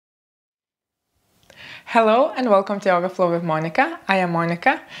Hello and welcome to Yoga Flow with Monica. I am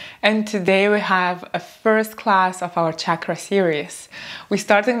Monica and today we have a first class of our chakra series. We're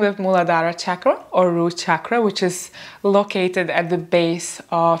starting with Muladhara Chakra or root chakra, which is located at the base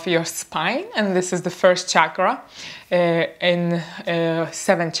of your spine, and this is the first chakra in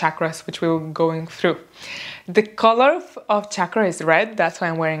 7 chakras which we're going through. The color of chakra is red, that's why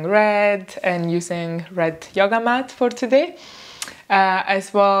I'm wearing red and using red yoga mat for today.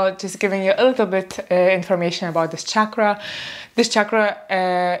 As well, just giving you a little bit information about this chakra. This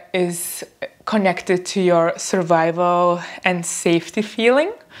chakra is connected to your survival and safety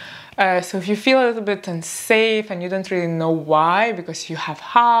feeling. So if you feel a little bit unsafe and you don't really know why, because you have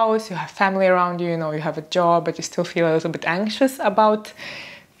house, you have family around you, you know, you have a job, but you still feel a little bit anxious about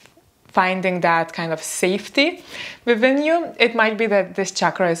finding that kind of safety within you, it might be that this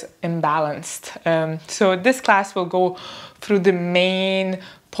chakra is imbalanced. So this class will go through the main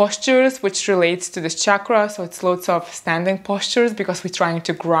postures which relates to this chakra. So it's lots of standing postures because we're trying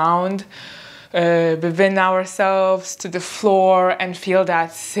to ground within ourselves to the floor and feel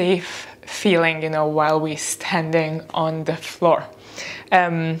that safe feeling, you know, while we're standing on the floor.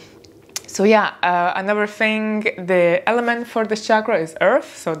 So yeah, another thing, the element for this chakra is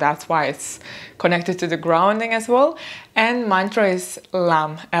earth, so that's why it's connected to the grounding as well. And mantra is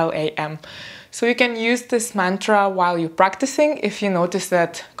LAM, L-A-M. So you can use this mantra while you're practicing. If you notice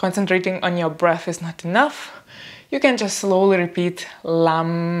that concentrating on your breath is not enough, you can just slowly repeat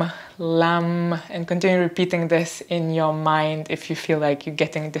LAM, LAM, and continue repeating this in your mind if you feel like you're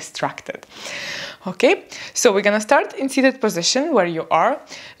getting distracted. Okay, so we're gonna start in seated position where you are.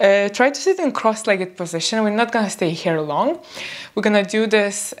 Try to sit in cross-legged position. We're not gonna stay here long. We're gonna do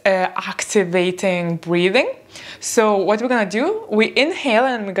this activating breathing. So what we're gonna do, we inhale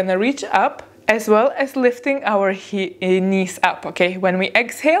and we're gonna reach up as well as lifting our knees up, okay? When we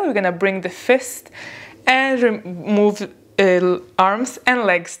exhale, we're gonna bring the fist and move arms and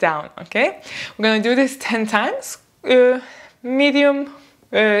legs down, okay? We're gonna do this 10 times, medium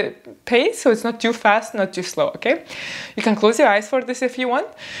pace, so it's not too fast, not too slow, okay? You can close your eyes for this if you want.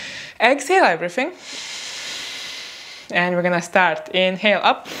 Exhale everything. And we're gonna start. Inhale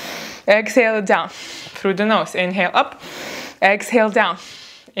up, exhale down. Through the nose. Inhale up, exhale down.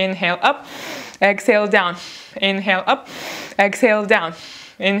 Inhale up, exhale down. Inhale up, exhale down.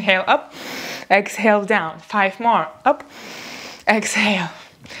 Inhale up, exhale down. 5 more. Up, exhale,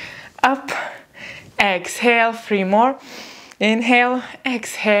 up, exhale. 3 more. Inhale,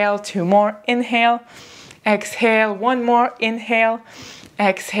 exhale. 2 more. Inhale, exhale. 1 more. Inhale,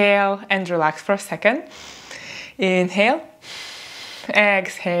 exhale, and relax for a second. Inhale,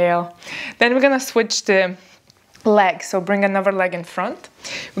 exhale. Then we're gonna switch the leg, so bring another leg in front.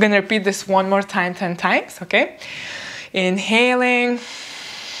 We're gonna repeat this 1 more time, 10 times, okay? Inhaling,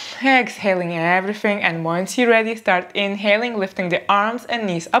 exhaling everything, and once you're ready, start inhaling, lifting the arms and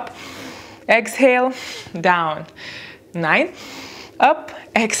knees up. Exhale, down. 9, up,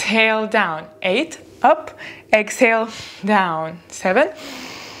 exhale, down. 8, up, exhale, down. 7,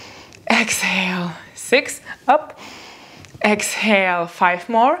 exhale. 6, up, exhale. 5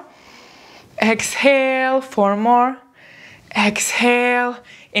 more. Exhale. 4 more. Exhale.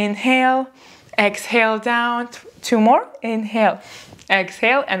 Inhale. Exhale down. 2 more. Inhale.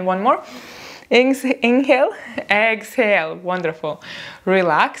 Exhale. And 1 more. Inhale. Exhale. Wonderful.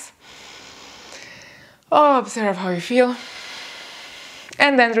 Relax. Observe how you feel.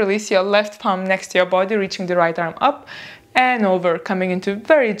 And then release your left palm next to your body, reaching the right arm up and over, coming into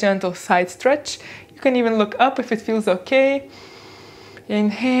very gentle side stretch. You can even look up if it feels okay.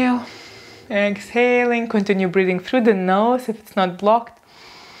 Inhale. Exhaling, continue breathing through the nose if it's not blocked.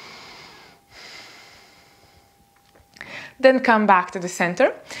 Then come back to the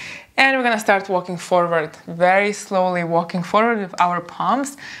center and we're gonna start walking forward, very slowly walking forward with our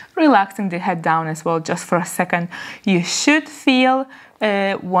palms, relaxing the head down as well just for a second. You should feel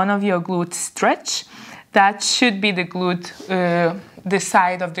one of your glutes stretch. That should be the glute, the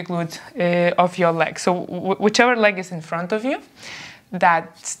side of the glute of your leg. So whichever leg is in front of you,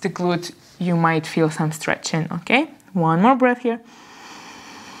 that's the glute you might feel some stretching, okay? 1 more breath here.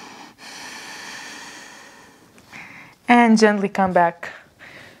 And gently come back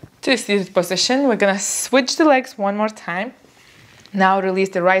to seated position. We're gonna switch the legs 1 more time. Now release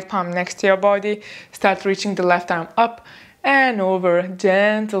the right palm next to your body. Start reaching the left arm up and over.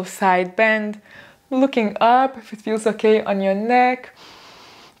 Gentle side bend. Looking up if it feels okay on your neck.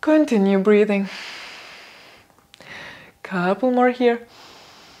 Continue breathing. Couple more here.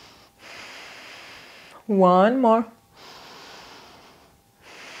 1 more.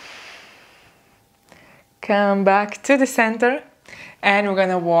 Come back to the center and we're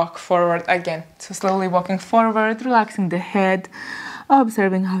gonna walk forward again. So slowly walking forward, relaxing the head,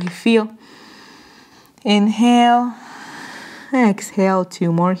 observing how you feel. Inhale, exhale,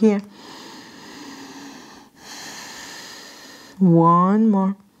 2 more here. 1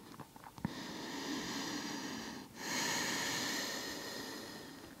 more.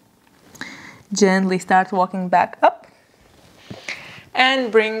 Gently start walking back up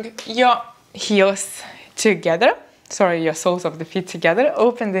and bring your heels together. Sorry, your soles of the feet together.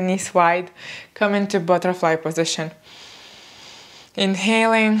 Open the knees wide. Come into butterfly position.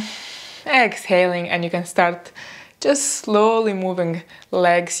 Inhaling, exhaling, and you can start just slowly moving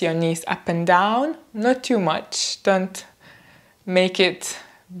legs, your knees up and down. Not too much. Don't make it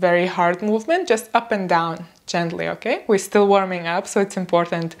very hard movement, just up and down gently, okay? We're still warming up, so it's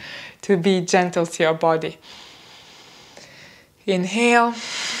important to be gentle to your body. Inhale,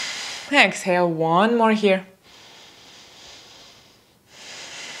 exhale, 1 more here.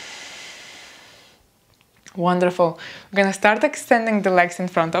 Wonderful. We're gonna start extending the legs in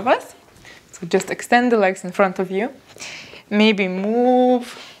front of us. So just extend the legs in front of you. Maybe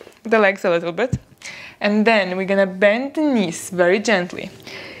move the legs a little bit. And then we're gonna bend the knees very gently.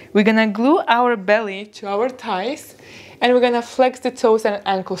 We're gonna glue our belly to our thighs, and we're gonna flex the toes and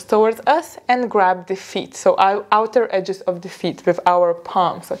ankles towards us and grab the feet. So our outer edges of the feet with our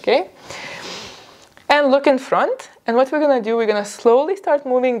palms, okay? And look in front. And what we're gonna do, we're gonna slowly start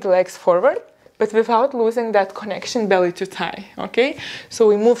moving the legs forward, but without losing that connection belly to thigh, okay? So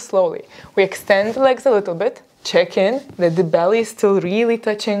we move slowly. We extend the legs a little bit, check in that the belly is still really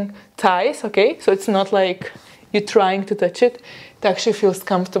touching thighs, okay? So it's not like you're trying to touch it. It actually feels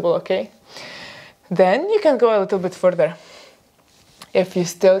comfortable, okay? Then you can go a little bit further. If you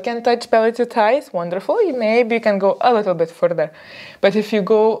still can touch belly to thighs, wonderful. Maybe you can go a little bit further. But if you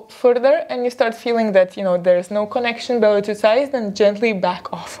go further and you start feeling that, you know, there's no connection belly to thighs, then gently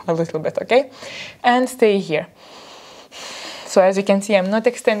back off a little bit, okay? And stay here. So as you can see, I'm not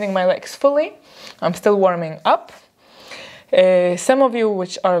extending my legs fully. I'm still warming up. Some of you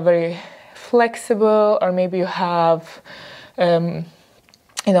which are very flexible, or maybe you have,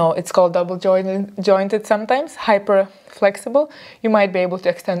 you know, it's called double jointed sometimes, hyper flexible, you might be able to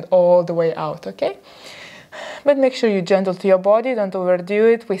extend all the way out, okay? But make sure you're gentle to your body, don't overdo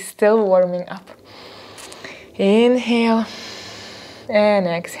it. We're still warming up. Inhale and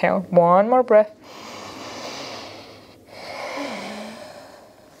exhale. 1 more breath.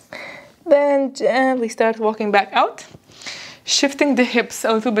 Then gently start walking back out, shifting the hips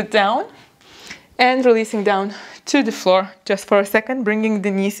a little bit down and releasing down to the floor just for a second, bringing the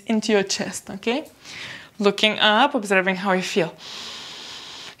knees into your chest, okay? Looking up, observing how you feel.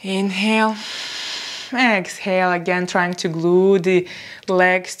 Inhale, exhale, again trying to glue the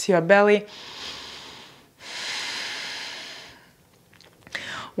legs to your belly.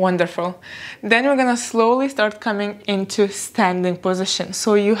 Wonderful. Then we're gonna slowly start coming into standing position.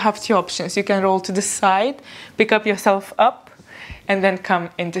 So you have 2 options. You can roll to the side, pick up yourself up, and then come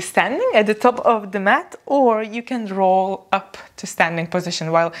into standing at the top of the mat, or you can roll up to standing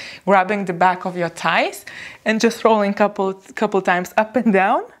position while grabbing the back of your thighs and just rolling couple times up and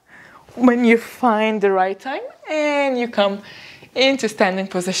down when you find the right time, and you come into standing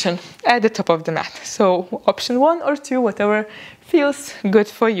position at the top of the mat. So option 1 or 2, whatever feels good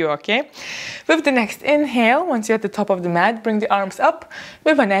for you, okay? With the next inhale, once you're at the top of the mat, bring the arms up.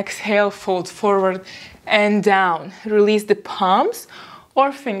 With an exhale, fold forward and down. Release the palms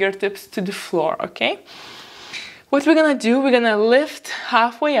or fingertips to the floor, okay? What we're gonna do, we're gonna lift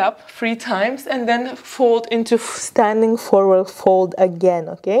halfway up 3 times and then fold into standing forward fold again,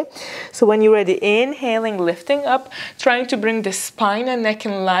 okay? So when you're ready, inhaling, lifting up, trying to bring the spine and neck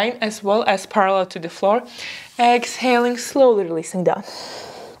in line as well as parallel to the floor. Exhaling, slowly releasing down.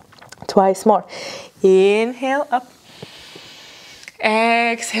 Twice more. Inhale up.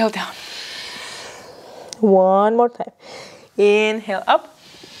 Exhale down. 1 more time. Inhale up.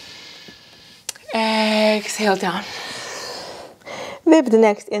 Exhale down. With the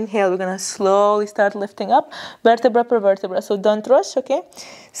next inhale, we're gonna slowly start lifting up, vertebra per vertebra. So don't rush, okay?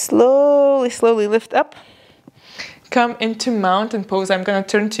 Slowly lift up. Come into mountain pose. I'm gonna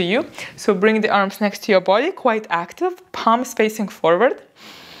turn to you. So bring the arms next to your body, quite active, palms facing forward.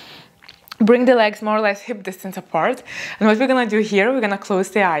 Bring the legs more or less hip distance apart. And what we're gonna do here, we're gonna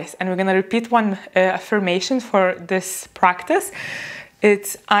close the eyes and we're gonna repeat one affirmation for this practice.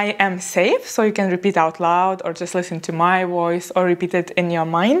 It's I am safe, so you can repeat out loud or just listen to my voice or repeat it in your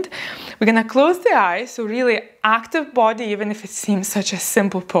mind. We're gonna close the eyes, so really active body, even if it seems such a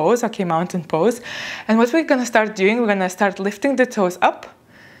simple pose, okay, mountain pose. And what we're gonna start doing, we're gonna start lifting the toes up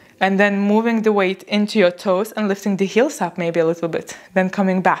And then moving the weight into your toes and lifting the heels up maybe a little bit. Then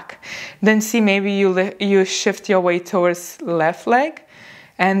coming back. Then see, maybe you shift your weight towards left leg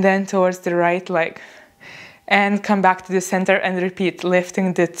and then towards the right leg. And come back to the center and repeat,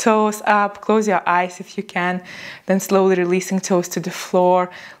 lifting the toes up, close your eyes if you can, then slowly releasing toes to the floor,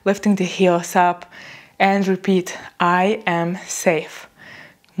 lifting the heels up, and repeat, I am safe.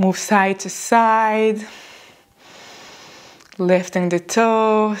 Move side to side, lifting the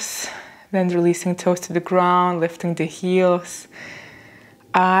toes, then releasing toes to the ground, lifting the heels.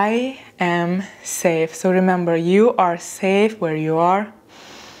 I am safe. So remember, you are safe where you are.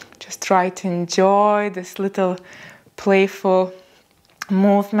 Just try to enjoy this little playful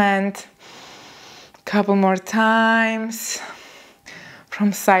movement. A couple more times.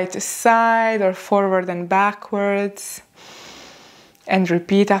 From side to side or forward and backwards. And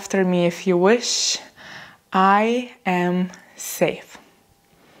repeat after me if you wish. I am safe.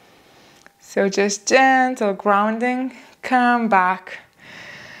 So just gentle grounding. Come back.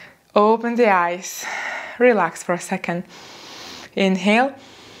 Open the eyes. Relax for a second. Inhale.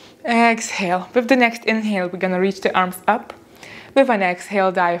 Exhale. With the next inhale, we're gonna reach the arms up. With an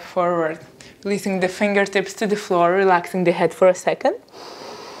exhale, dive forward. Releasing the fingertips to the floor, relaxing the head for a second.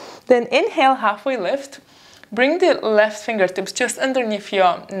 Then inhale, halfway lift. Bring the left fingertips just underneath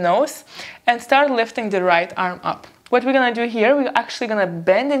your nose and start lifting the right arm up. What we're gonna do here, we're actually gonna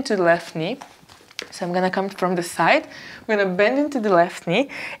bend into the left knee. So I'm gonna come from the side. We're gonna bend into the left knee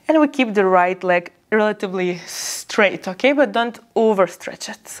and we keep the right leg relatively straight, okay? But don't overstretch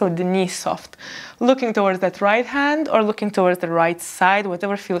it, so the knee soft. Looking towards that right hand or looking towards the right side,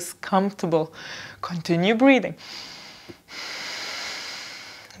 whatever feels comfortable. Continue breathing.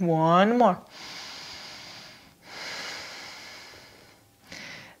 One more.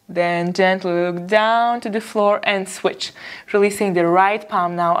 Then gently look down to the floor and switch. Releasing the right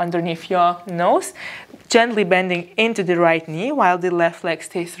palm now underneath your nose. Gently bending into the right knee while the left leg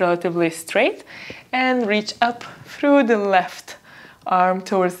stays relatively straight. And reach up through the left arm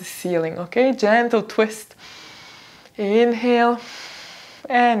towards the ceiling, okay? Gentle twist. Inhale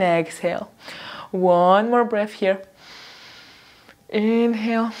and exhale. One more breath here.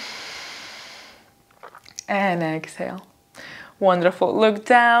 Inhale and exhale. Wonderful. Look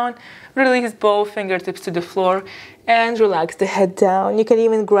down, release both fingertips to the floor and relax the head down. You can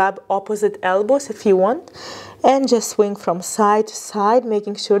even grab opposite elbows if you want and just swing from side to side,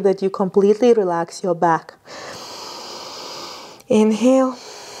 making sure that you completely relax your back. Inhale,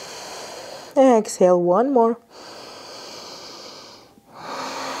 exhale, one more.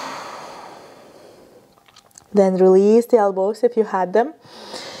 Then release the elbows if you had them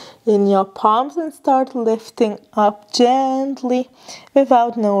in your palms and start lifting up gently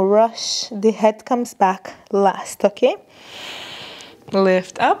without no rush. The head comes back last, okay?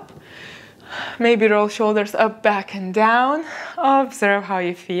 Lift up. Maybe roll shoulders up, back and down. Observe how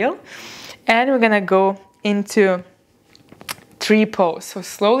you feel. And we're gonna go into tree pose. So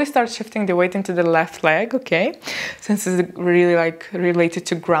slowly start shifting the weight into the left leg, okay? Since it's really related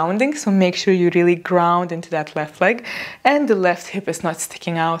to grounding, so make sure you really ground into that left leg and the left hip is not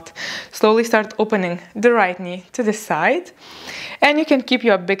sticking out. Slowly start opening the right knee to the side and you can keep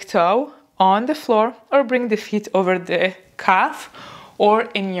your big toe on the floor or bring the feet over the calf or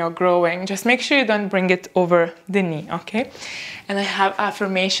in your groin. Just make sure you don't bring it over the knee, okay? And I have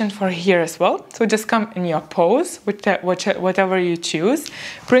affirmation for here as well. So just come in your pose, whatever you choose.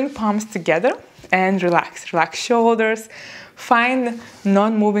 Bring palms together and relax. Relax shoulders. Find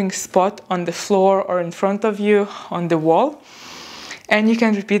non-moving spot on the floor or in front of you on the wall. And you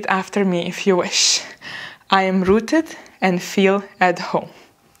can repeat after me if you wish. I am rooted and feel at home.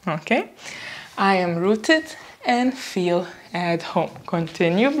 Okay? I am rooted and feel at home.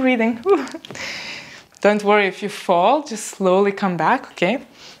 Continue breathing. Don't worry if you fall, just slowly come back, okay?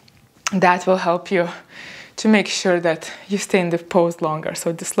 That will help you to make sure that you stay in the pose longer.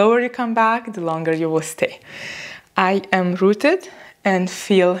 So the slower you come back, the longer you will stay. I am rooted and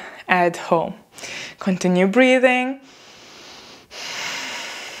feel at home. Continue breathing.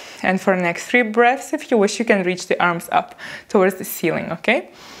 And for the next 3 breaths, if you wish, you can reach the arms up towards the ceiling, okay?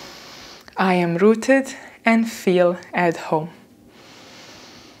 I am rooted and feel at home.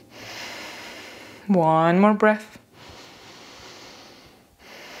 One more breath.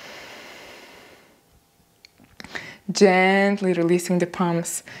 Gently releasing the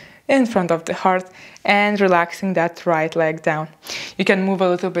palms in front of the heart and relaxing that right leg down. You can move a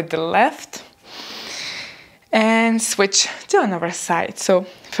little bit the left and switch to another side. So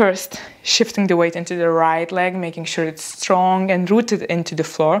first, shifting the weight into the right leg, making sure it's strong and rooted into the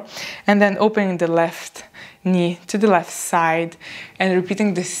floor, and then opening the left knee to the left side, and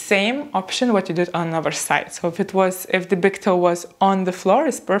repeating the same option what you did on the other side. So if the big toe was on the floor,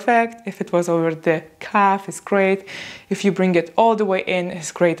 it's perfect. If it was over the calf, it's great. If you bring it all the way in,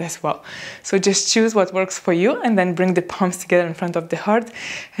 it's great as well. So just choose what works for you, and then bring the palms together in front of the heart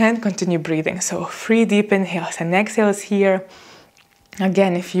and continue breathing. So 3 deep inhales and exhales here.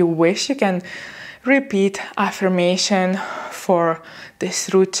 Again, if you wish, you can repeat affirmation for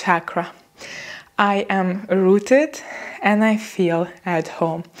this root chakra. I am rooted and I feel at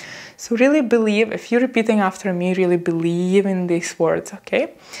home. So really believe, if you're repeating after me, really believe in these words,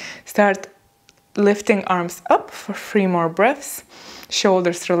 okay? Start lifting arms up for 3 more breaths.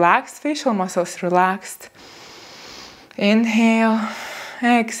 Shoulders relaxed, facial muscles relaxed. Inhale,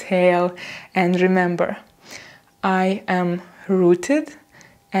 exhale, and remember, I am rooted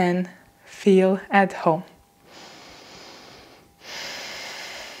and feel at home.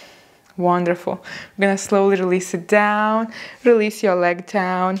 Wonderful. We're gonna slowly release it down. Release your leg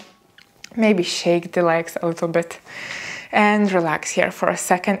down. Maybe shake the legs a little bit. And relax here for a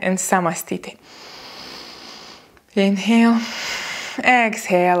second in Samastiti. Inhale.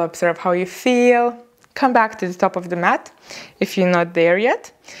 Exhale. Observe how you feel. Come back to the top of the mat if you're not there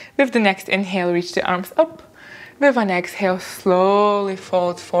yet. With the next inhale, reach the arms up. With an exhale, slowly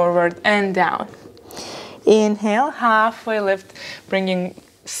fold forward and down. Inhale, halfway lift, bringing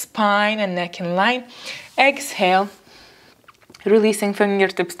spine and neck in line. Exhale, releasing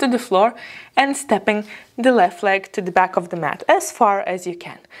fingertips to the floor and stepping the left leg to the back of the mat as far as you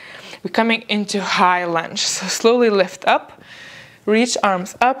can. We're coming into high lunge, so slowly lift up, reach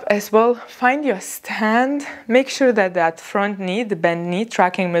arms up as well, find your stand, make sure that that front knee, the bent knee,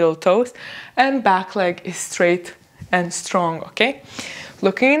 tracking middle toes, and back leg is straight and strong, okay?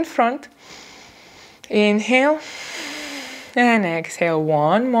 Looking in front, inhale, and exhale,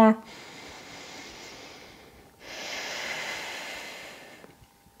 1 more.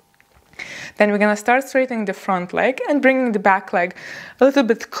 Then we're gonna start straightening the front leg and bringing the back leg a little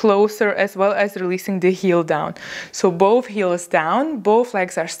bit closer, as well as releasing the heel down. So both heels down, both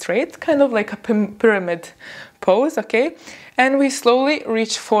legs are straight, kind of like a pyramid pose, okay? And we slowly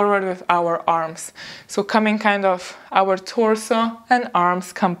reach forward with our arms. So coming kind of, our torso and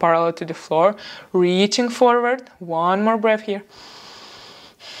arms come parallel to the floor, reaching forward. 1 more breath here.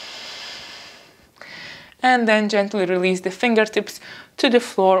 And then gently release the fingertips to the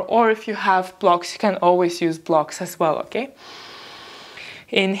floor, or if you have blocks, you can always use blocks as well, okay?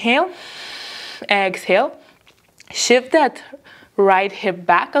 Inhale, exhale, shift that right hip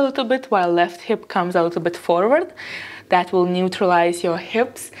back a little bit while left hip comes a little bit forward. That will neutralize your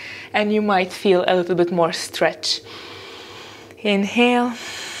hips and you might feel a little bit more stretch. Inhale,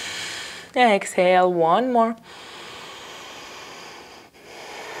 exhale, 1 more.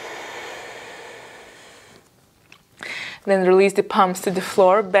 Then release the palms to the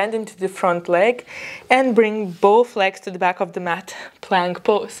floor, bend into the front leg, and bring both legs to the back of the mat, plank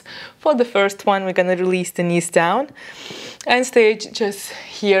pose. For the first one, we're gonna release the knees down and stay just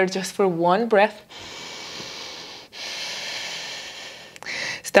here, just for 1 breath.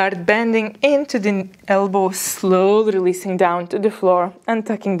 Start bending into the elbows, slowly releasing down to the floor and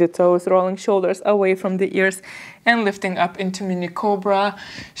tucking the toes, rolling shoulders away from the ears and lifting up into mini cobra,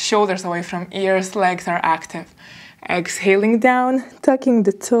 shoulders away from ears, legs are active. Exhaling down, tucking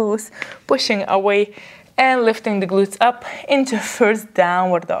the toes, pushing away and lifting the glutes up into first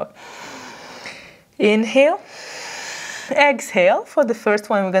downward dog. Inhale, exhale. For the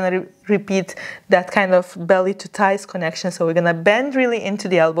first one, we're gonna repeat that kind of belly to thighs connection. So we're gonna bend really into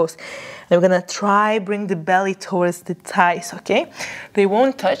the elbows and we're gonna try bring the belly towards the thighs, okay? They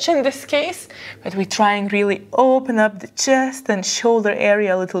won't touch in this case, but we're trying really open up the chest and shoulder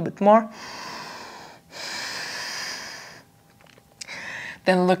area a little bit more.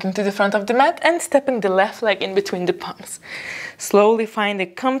 Then looking to the front of the mat and stepping the left leg in between the palms. Slowly find a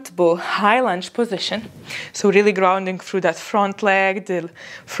comfortable high lunge position. So really grounding through that front leg, the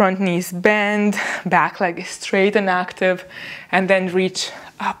front knees bend, back leg is straight and active, and then reach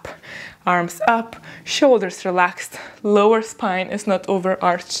up, arms up, shoulders relaxed, lower spine is not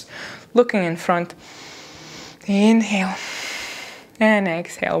overarched. Looking in front. Inhale and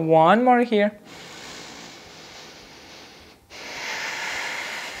exhale. 1 more here.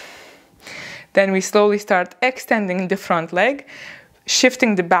 Then we slowly start extending the front leg,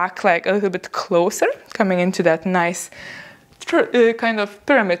 shifting the back leg a little bit closer, coming into that nice kind of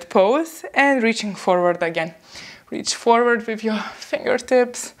pyramid pose and reaching forward again. Reach forward with your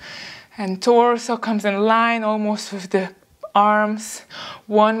fingertips and torso comes in line almost with the arms.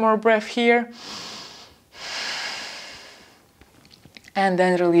 1 more breath here. And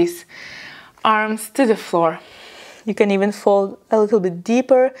then release arms to the floor. You can even fold a little bit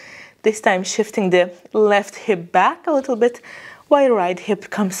deeper, this time shifting the left hip back a little bit while right hip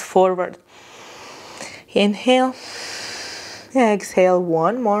comes forward. Inhale, exhale,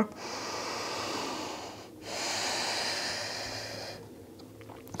 one more.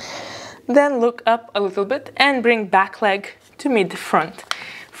 Then look up a little bit and bring back leg to meet the front.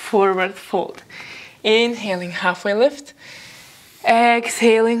 Forward fold. Inhaling, halfway lift.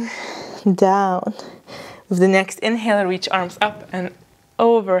 Exhaling, down. With the next inhale, reach arms up and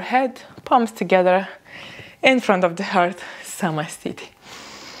overhead, palms together in front of the heart, Samasthiti.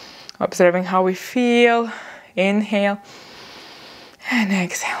 Observing how we feel. Inhale and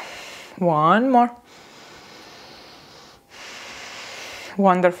exhale. One more.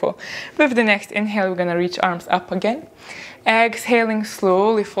 Wonderful. With the next inhale, we're gonna reach arms up again. Exhaling,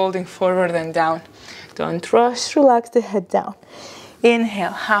 slowly folding forward and down. Don't rush, relax the head down.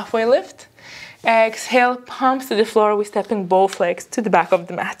 Inhale, halfway lift. Exhale, palms to the floor. We're stepping both legs to the back of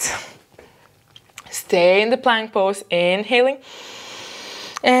the mat. Stay in the plank pose, inhaling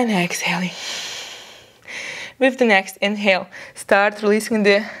and exhaling. With the next inhale, start releasing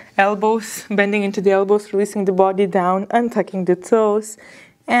the elbows, bending into the elbows, releasing the body down, untucking the toes,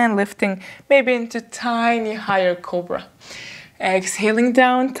 and lifting maybe into tiny higher cobra. Exhaling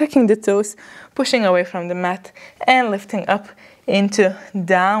down, tucking the toes, pushing away from the mat, and lifting up into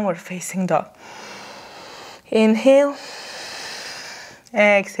downward facing dog. Inhale,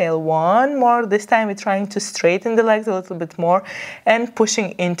 exhale, one more. This time we're trying to straighten the legs a little bit more and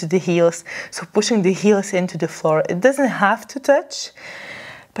pushing into the heels. So pushing the heels into the floor. It doesn't have to touch,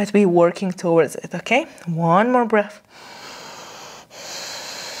 but we're working towards it, okay? One more breath.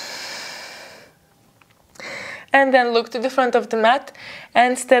 And then look to the front of the mat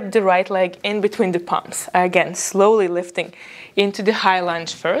and step the right leg in between the palms. Again, slowly lifting into the high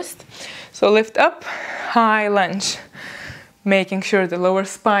lunge first. So lift up, high lunge. Making sure the lower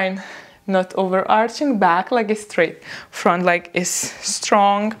spine not overarching, back leg is straight, front leg is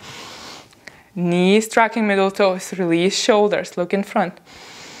strong. Knees tracking middle toes, release shoulders, look in front.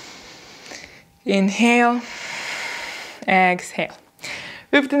 Inhale, exhale.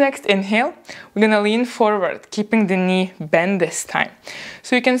 With the next inhale, we're gonna lean forward, keeping the knee bent this time.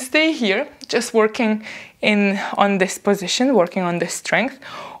 So you can stay here, just working on this position, working on the strength,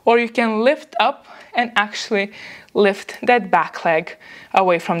 or you can lift up and actually lift that back leg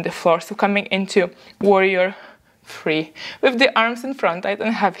away from the floor. So coming into warrior three. With the arms in front, I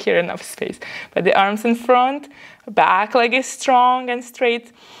don't have here enough space, but the arms in front, back leg is strong and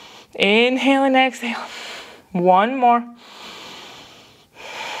straight. Inhale and exhale. One more.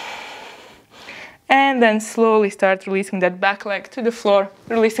 And then slowly start releasing that back leg to the floor,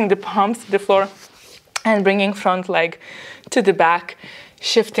 releasing the palms to the floor, and bringing front leg to the back,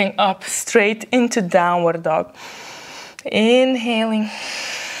 shifting up straight into downward dog. Inhaling,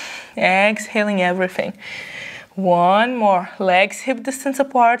 exhaling everything. One more. Legs hip distance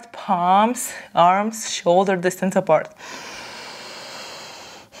apart, palms, arms, shoulder distance apart.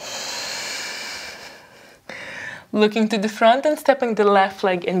 Looking to the front and stepping the left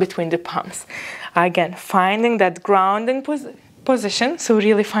leg in between the palms. Again, finding that grounding position, so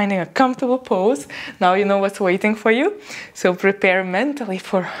really finding a comfortable pose. Now you know what's waiting for you. So prepare mentally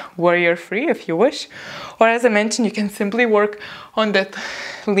for warrior three if you wish. Or as I mentioned, you can simply work on that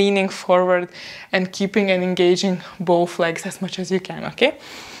leaning forward and keeping and engaging both legs as much as you can, okay?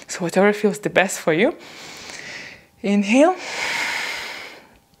 So whatever feels the best for you. Inhale.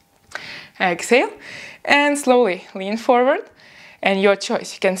 Exhale. And slowly lean forward. And your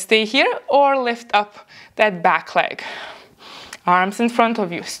choice, you can stay here or lift up that back leg. Arms in front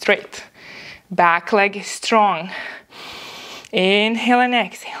of you, straight. Back leg is strong. Inhale and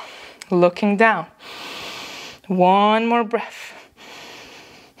exhale. Looking down. One more breath.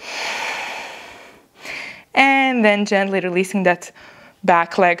 And then gently releasing that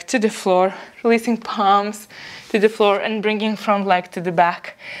back leg to the floor. Releasing palms to the floor and bringing front leg to the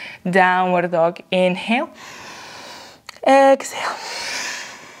back. Downward dog. Inhale. Exhale.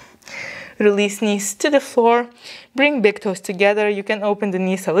 Release knees to the floor. Bring big toes together. You can open the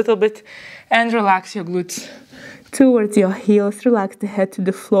knees a little bit and relax your glutes towards your heels. Relax the head to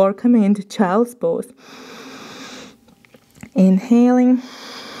the floor, coming into child's pose. Inhaling.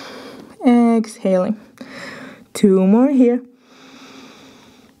 Exhaling. Two more here.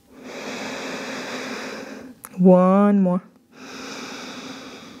 One more.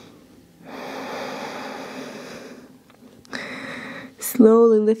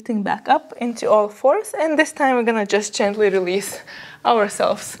 Slowly lifting back up into all fours, and this time we're gonna just gently release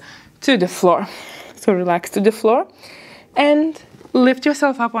ourselves to the floor. So relax to the floor, and lift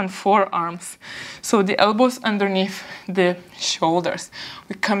yourself up on forearms. So the elbows underneath the shoulders.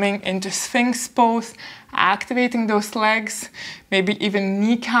 We're coming into Sphinx pose, activating those legs, maybe even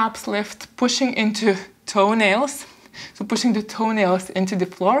kneecaps lift, pushing into toenails. So pushing the toenails into the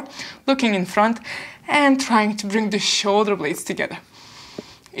floor, looking in front, and trying to bring the shoulder blades together.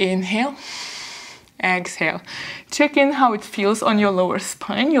 Inhale, exhale. Check in how it feels on your lower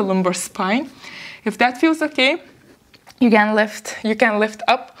spine, your lumbar spine. If that feels okay, you can lift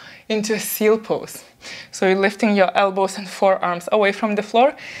up into a seal pose. So you're lifting your elbows and forearms away from the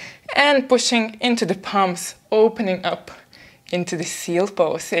floor and pushing into the palms, opening up into the seal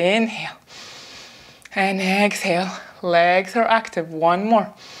pose. Inhale and exhale. Legs are active. One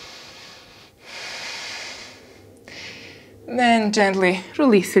more. Then gently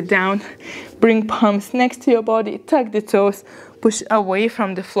release it down. Bring palms next to your body. Tuck the toes. Push away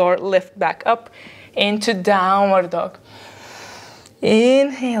from the floor. Lift back up into downward dog.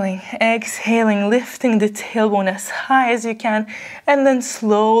 Inhaling, exhaling, lifting the tailbone as high as you can, and then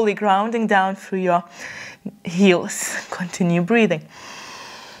slowly grounding down through your heels. Continue breathing.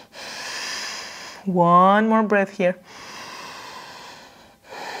 One more breath here.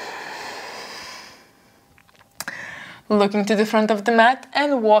 Looking to the front of the mat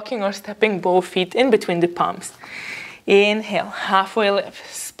and walking or stepping both feet in between the palms. Inhale, halfway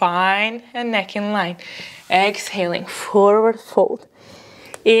lift, spine and neck in line. Exhaling, forward fold.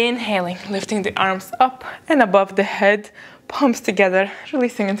 Inhaling, lifting the arms up and above the head, palms together,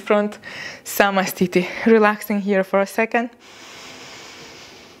 releasing in front. Samastiti, relaxing here for a second.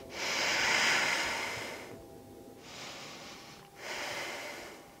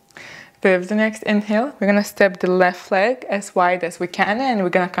 With the next inhale, we're gonna step the left leg as wide as we can, and we're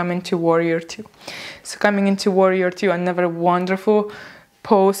gonna come into warrior two. So coming into warrior two, another wonderful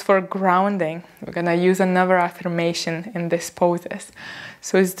pose for grounding. We're gonna use another affirmation in this poses.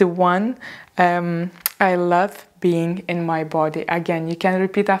 So it's the one, I love being in my body. Again, you can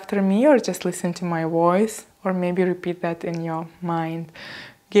repeat after me or just listen to my voice, or maybe repeat that in your mind.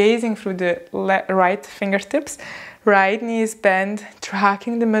 Gazing through the right fingertips, right knee is bent,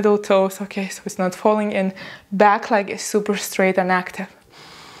 tracking the middle toes. Okay, so it's not falling in. Back leg is super straight and active.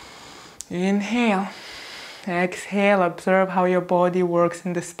 Inhale, exhale, observe how your body works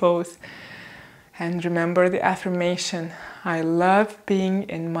in this pose. And remember the affirmation, I love being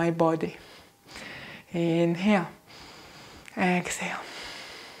in my body. Inhale, exhale.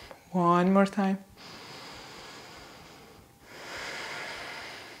 One more time.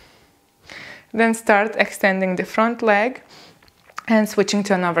 Then start extending the front leg and switching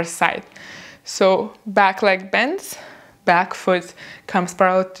to another side. So back leg bends, back foot comes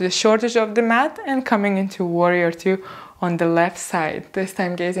parallel to the short edge of the mat and coming into warrior two on the left side. This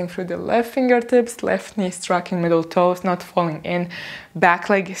time gazing through the left fingertips, left knee striking middle toes, not falling in. Back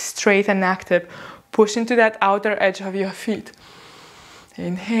leg is straight and active. Push into that outer edge of your feet.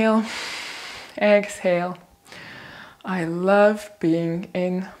 Inhale, exhale. I love being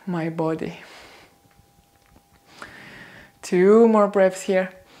in my body. Two more breaths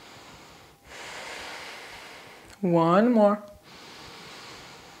here. One more.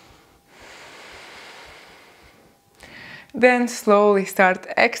 Then slowly start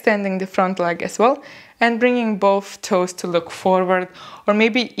extending the front leg as well and bringing both toes to look forward or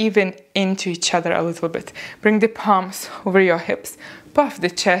maybe even into each other a little bit. Bring the palms over your hips, puff the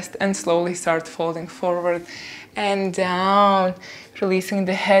chest and slowly start folding forward and down, releasing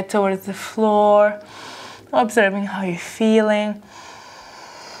the head towards the floor. Observing how you're feeling.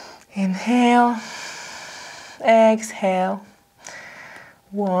 Inhale, exhale.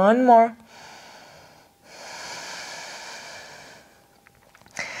 One more.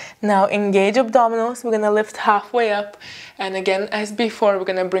 Now engage abdominals. We're gonna lift halfway up. And again, as before, we're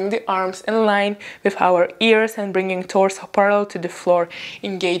gonna bring the arms in line with our ears and bringing torso parallel to the floor.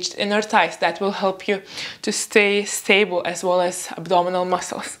 Engaged inner thighs. That will help you to stay stable as well as abdominal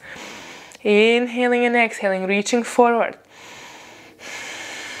muscles. Inhaling and exhaling, reaching forward.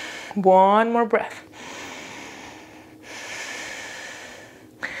 One more breath.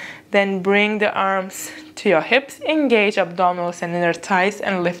 Then bring the arms to your hips, engage abdominals and inner thighs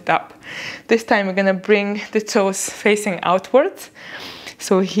and lift up. This time we're gonna bring the toes facing outwards.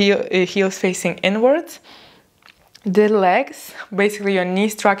 So heels facing inwards. The legs, basically your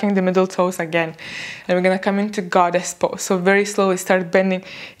knees tracking the middle toes again. And we're gonna come into goddess pose. So very slowly start bending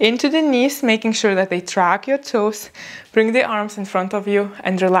into the knees, making sure that they track your toes. Bring the arms in front of you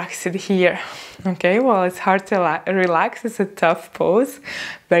and relax it here. Okay, well, it's hard to relax. It's a tough pose,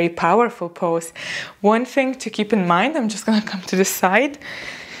 very powerful pose. One thing to keep in mind, I'm just gonna come to the side.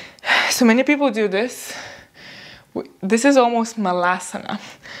 So many people do this This is almost malasana,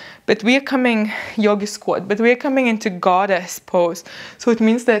 but we are coming, yogi squat, but we are coming into goddess pose. So it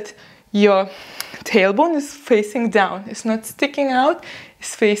means that your tailbone is facing down. It's not sticking out,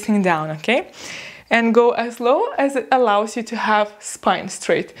 it's facing down, okay? And go as low as it allows you to have spine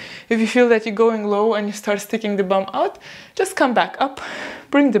straight. If you feel that you're going low and you start sticking the bum out, just come back up,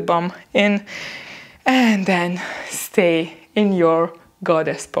 bring the bum in, and then stay in your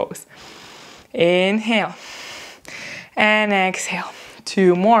goddess pose. Inhale and exhale.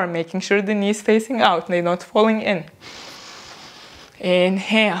 2 more, making sure the knees facing out, they're not falling in.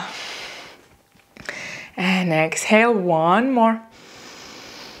 Inhale and exhale. 1 more.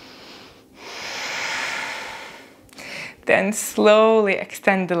 Then slowly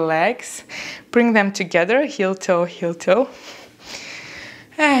extend the legs, bring them together, heel toe,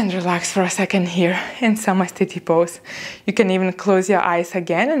 and relax for a second here in Samastiti pose. You can even close your eyes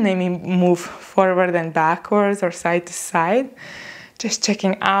again and maybe move forward and backwards or side to side. Just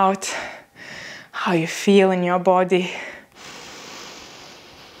checking out how you feel in your body.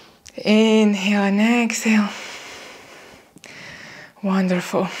 Inhale and exhale.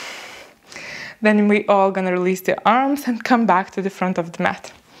 Wonderful. Then we all gonna release the arms and come back to the front of the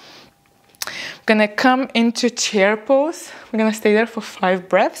mat. We're gonna come into chair pose. We're gonna stay there for 5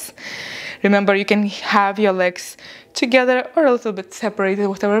 breaths. Remember, you can have your legs together or a little bit separated,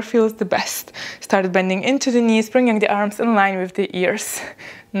 whatever feels the best. Start bending into the knees, bringing the arms in line with the ears.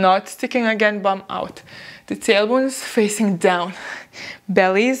 Not sticking again, bum out. The tailbone is facing down.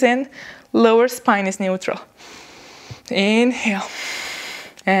 Belly is in, lower spine is neutral. Inhale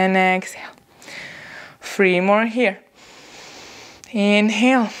and exhale. 3 more here.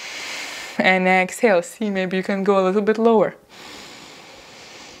 Inhale and exhale. See, maybe you can go a little bit lower.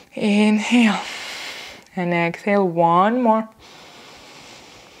 Inhale and exhale. 1 more.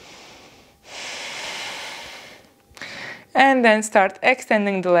 And then start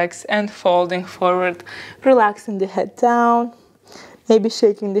extending the legs and folding forward, relaxing the head down, maybe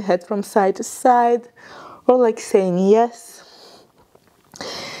shaking the head from side to side, or like saying yes.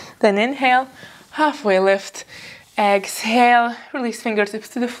 Then inhale, halfway lift, exhale, release fingertips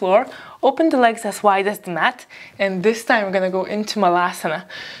to the floor, open the legs as wide as the mat, and this time we're gonna go into Malasana.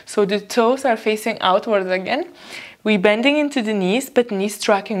 So the toes are facing outward again. We're bending into the knees, but knees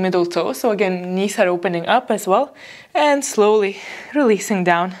tracking middle toes. So again, knees are opening up as well, and slowly releasing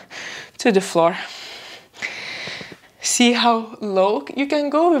down to the floor. See how low you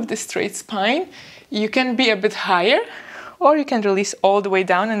can go with the straight spine. You can be a bit higher, or you can release all the way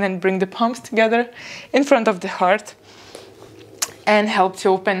down and then bring the palms together in front of the heart and help to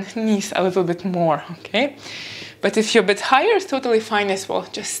open knees a little bit more, okay? But if you're a bit higher, it's totally fine as well.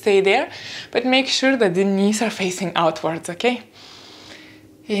 Just stay there, but make sure that the knees are facing outwards, okay?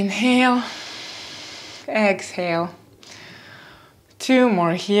 Inhale, exhale. 2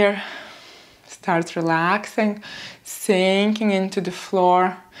 more here. Start relaxing, sinking into the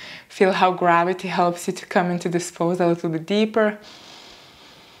floor. Feel how gravity helps you to come into this pose a little bit deeper.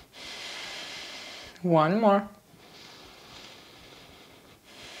 1 more.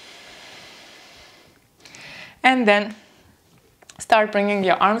 And then start bringing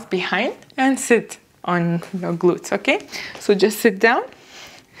your arms behind and sit on your glutes, okay? So just sit down.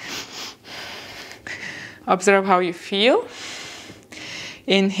 Observe how you feel.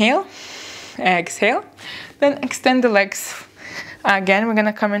 Inhale, exhale. Then extend the legs. Again, we're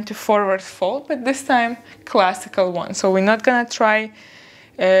gonna come into forward fold, but this time classical one. So we're not gonna try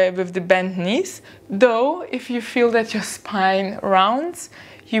with the bent knees, though if you feel that your spine rounds,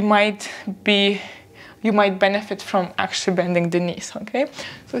 you might benefit from actually bending the knees, okay?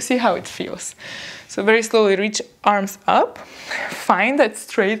 So see how it feels. So very slowly reach arms up, find that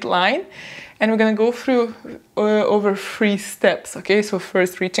straight line, and we're gonna go through over 3 steps, okay? So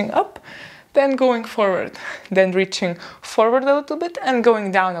first reaching up, then going forward, then reaching forward a little bit and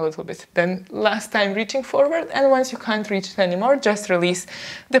going down a little bit. Then last time reaching forward, and once you can't reach it anymore, just release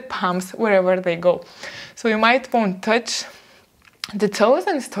the palms wherever they go. So you won't touch the toes,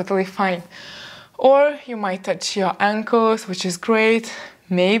 and it's totally fine. Or you might touch your ankles, which is great.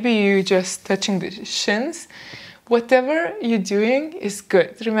 Maybe you're just touching the shins. Whatever you're doing is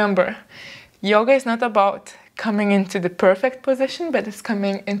good. Remember, yoga is not about coming into the perfect position, but it's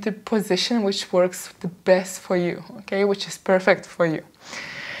coming into position which works the best for you, okay? Which is perfect for you.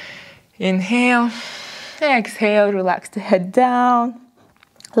 Inhale, exhale, relax the head down.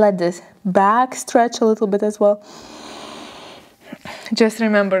 Let the back stretch a little bit as well. Just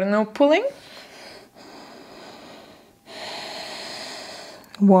remember, no pulling.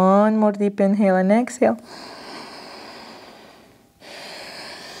 1 more deep inhale and exhale.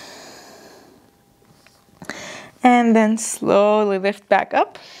 And then slowly lift back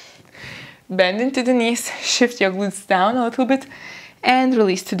up. Bend into the knees, shift your glutes down a little bit, and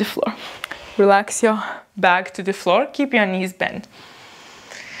release to the floor. Relax your back to the floor, keep your knees bent.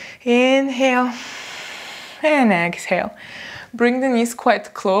 Inhale and exhale. Bring the knees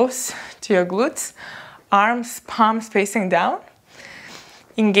quite close to your glutes, arms, palms facing down.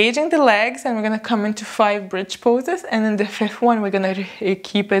 Engaging the legs, and we're gonna come into 5 bridge poses, and in the 5th one, we're gonna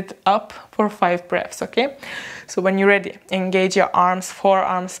keep it up for 5 breaths, okay? So when you're ready, engage your arms,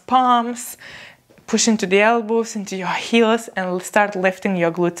 forearms, palms, push into the elbows, into your heels, and start lifting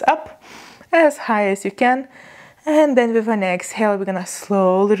your glutes up as high as you can. And then with an exhale, we're gonna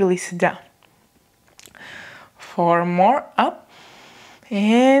slowly release it down. 4 more, up.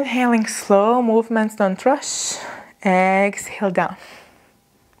 Inhaling, slow movements, don't rush. Exhale, down.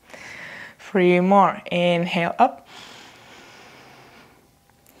 3 more. Inhale, up.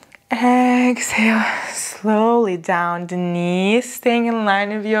 Exhale, slowly down. The knees staying in line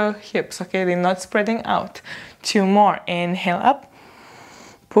with your hips, okay? They're not spreading out. 2 more. Inhale, up.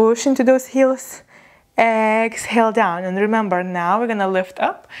 Push into those heels. Exhale, down. And remember, now we're gonna lift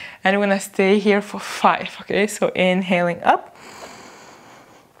up and we're gonna stay here for 5, okay? So inhaling up.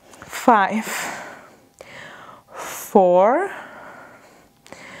 5, 4,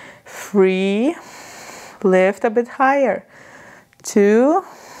 3, lift a bit higher, 2,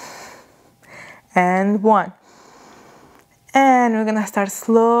 and 1. And we're gonna start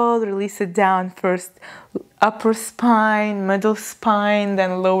slowly, release it down. First upper spine, middle spine,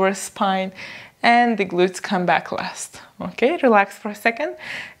 then lower spine, and the glutes come back last. Okay, relax for a second.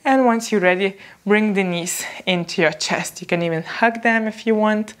 And once you're ready, bring the knees into your chest. You can even hug them if you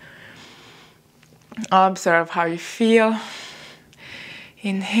want. Observe how you feel.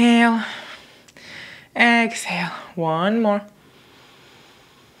 Inhale. Exhale. 1 more.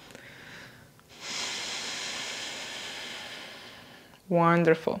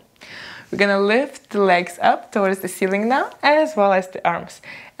 Wonderful. We're gonna lift the legs up towards the ceiling now, as well as the arms.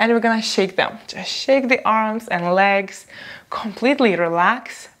 And we're gonna shake them. Just shake the arms and legs. Completely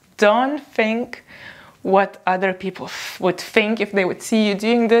relax. Don't think what other people would think if they would see you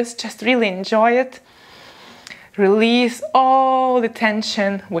doing this. Just really enjoy it. Release all the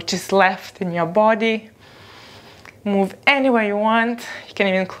tension which is left in your body. Move anywhere you want. You can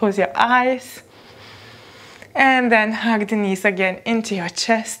even close your eyes. And then hug the knees again into your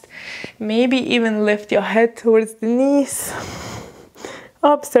chest. Maybe even lift your head towards the knees.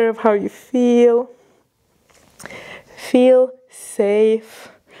 Observe how you feel. Feel safe.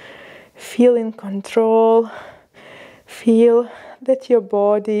 Feel in control. Feel that your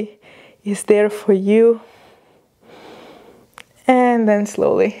body is there for you. And then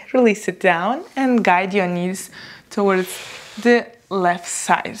slowly release it down and guide your knees towards the left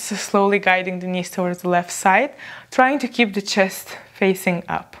side. So slowly guiding the knees towards the left side, trying to keep the chest facing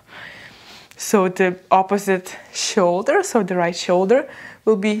up. So the opposite shoulder, so the right shoulder,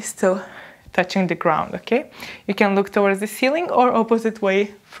 will be still touching the ground, okay? You can look towards the ceiling or opposite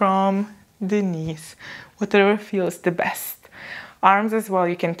way from the knees, whatever feels the best. Arms as well,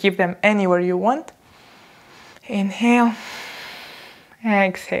 you can keep them anywhere you want. Inhale.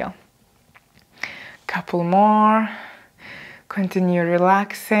 Exhale. Couple more. Continue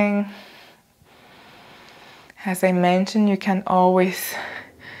relaxing. As I mentioned, you can always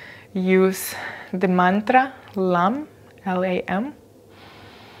use the mantra LAM, L-A-M.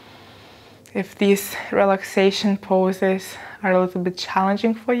 If these relaxation poses are a little bit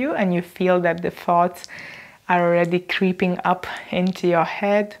challenging for you and you feel that the thoughts are already creeping up into your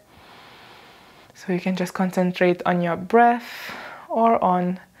head, so you can just concentrate on your breath or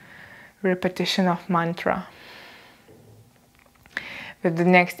on repetition of mantra. With the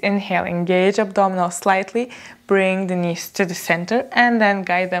next inhale, engage abdominals slightly, bring the knees to the center and then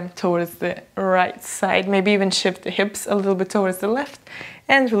guide them towards the right side. Maybe even shift the hips a little bit towards the left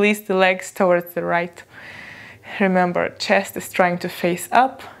and release the legs towards the right. Remember, chest is trying to face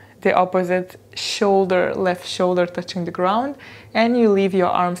up, the opposite shoulder, left shoulder touching the ground, and you leave your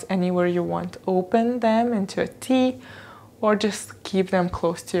arms anywhere you want. Open them into a T or just keep them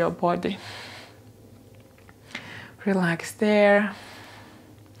close to your body. Relax there.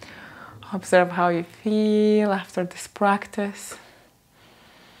 Observe how you feel after this practice.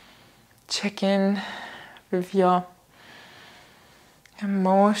 Check in with your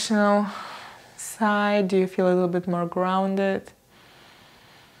emotional side. Do you feel a little bit more grounded?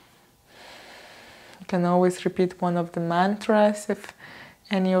 You can always repeat one of the mantras if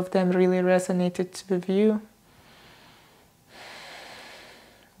any of them really resonated with you.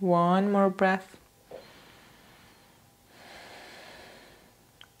 One more breath.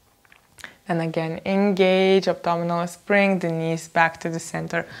 And again, engage abdominals, bring the knees back to the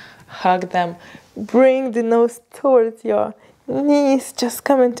center, hug them, bring the nose towards your knees, just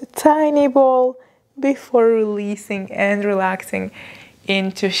come into tiny ball before releasing and relaxing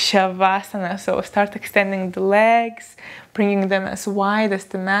into Shavasana. So start extending the legs, bringing them as wide as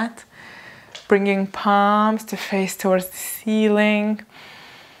the mat, bringing palms to face towards the ceiling.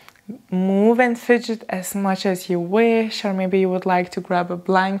 Move and fidget as much as you wish, or maybe you would like to grab a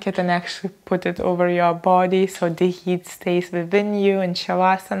blanket and actually put it over your body so the heat stays within you in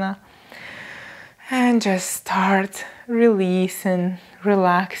Shavasana. And just start releasing,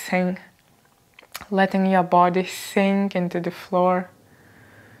 relaxing, letting your body sink into the floor,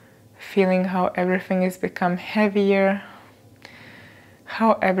 feeling how everything has become heavier,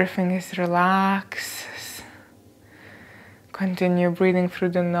 how everything is relaxed. Continue breathing through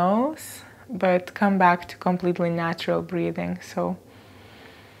the nose, but come back to completely natural breathing. So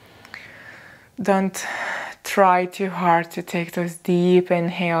don't try too hard to take those deep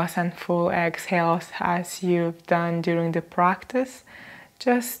inhales and full exhales as you've done during the practice.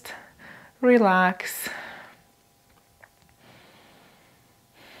 Just relax.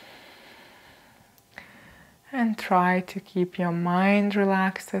 And try to keep your mind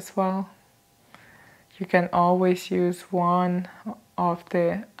relaxed as well. You can always use one of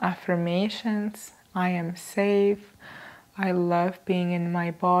the affirmations. I am safe. I love being in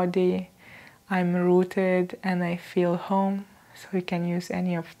my body. I'm rooted and I feel home. So you can use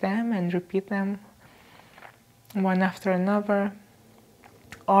any of them and repeat them one after another.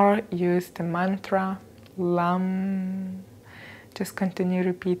 Or use the mantra, Lam. Just continue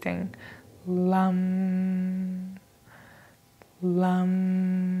repeating, Lam,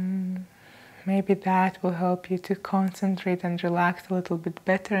 Lam. Maybe that will help you to concentrate and relax a little bit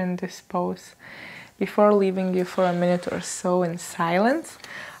better in this pose. Before leaving you for a minute or so in silence,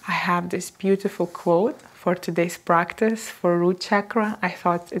 I have this beautiful quote for today's practice for root chakra. I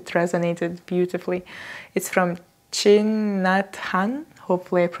thought it resonated beautifully. It's from Chin Nhat Hanh.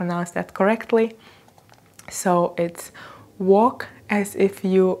 Hopefully I pronounced that correctly. So it's, walk as if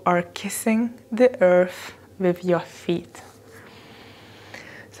you are kissing the earth with your feet.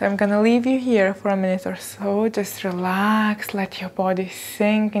 So I'm gonna leave you here for a minute or so. Just relax, let your body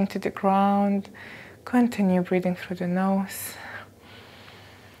sink into the ground. Continue breathing through the nose.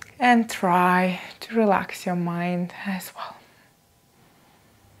 And try to relax your mind as well.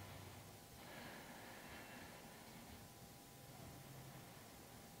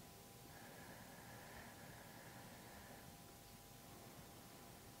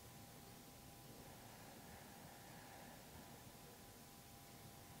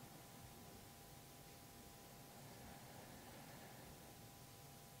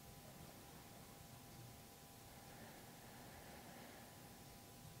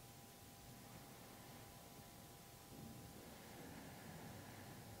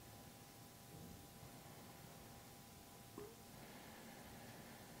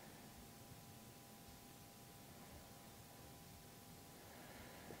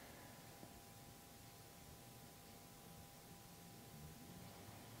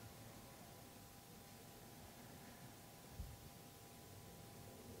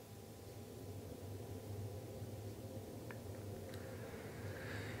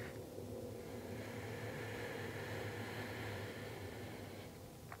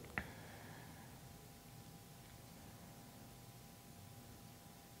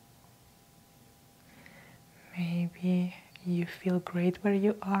 Maybe you feel great where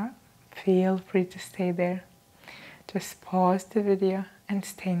you are. Feel free to stay there. Just pause the video and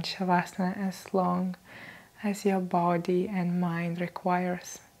stay in Shavasana as long as your body and mind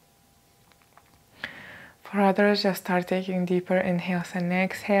requires. For others, just start taking deeper inhales and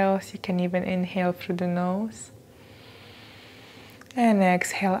exhales. You can even inhale through the nose and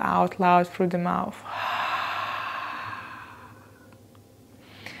exhale out loud through the mouth.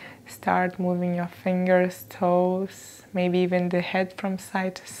 Start moving your fingers, toes, maybe even the head from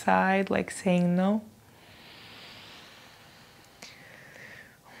side to side, like saying no.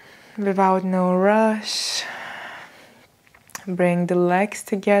 Without no rush. Bring the legs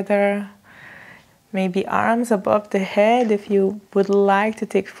together. Maybe arms above the head if you would like to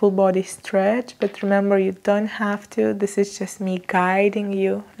take full body stretch. But remember, you don't have to. This is just me guiding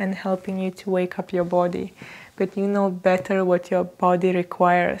you and helping you to wake up your body. But you know better what your body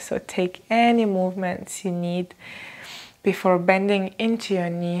requires. So take any movements you need before bending into your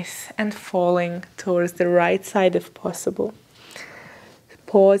knees and falling towards the right side if possible.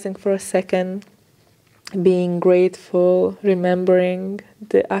 Pausing for a second, being grateful, remembering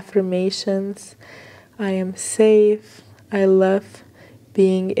the affirmations. I am safe, I love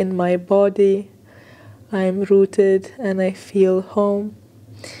being in my body. I'm rooted and I feel home.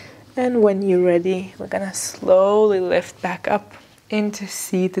 And when you're ready, we're gonna slowly lift back up into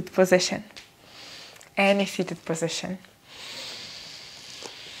seated position. Any seated position.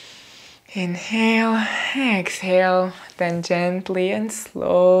 Inhale, exhale, then gently and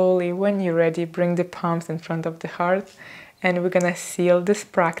slowly, when you're ready, bring the palms in front of the heart, and we're gonna seal this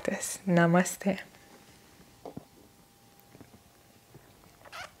practice. Namaste.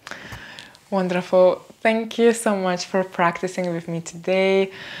 Wonderful. Thank you so much for practicing with me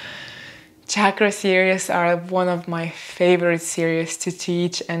today. Chakra series are one of my favorite series to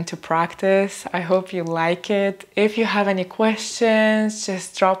teach and to practice. I hope you like it. If you have any questions,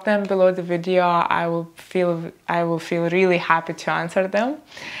 just drop them below the video. I will feel really happy to answer them.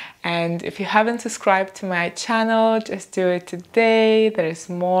 And if you haven't subscribed to my channel, just do it today. There is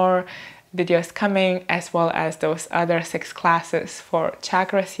more videos coming, as well as those other 6 classes for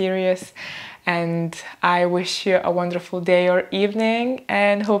chakra series. And I wish you a wonderful day or evening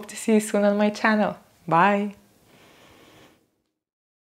and hope to see you soon on my channel. Bye!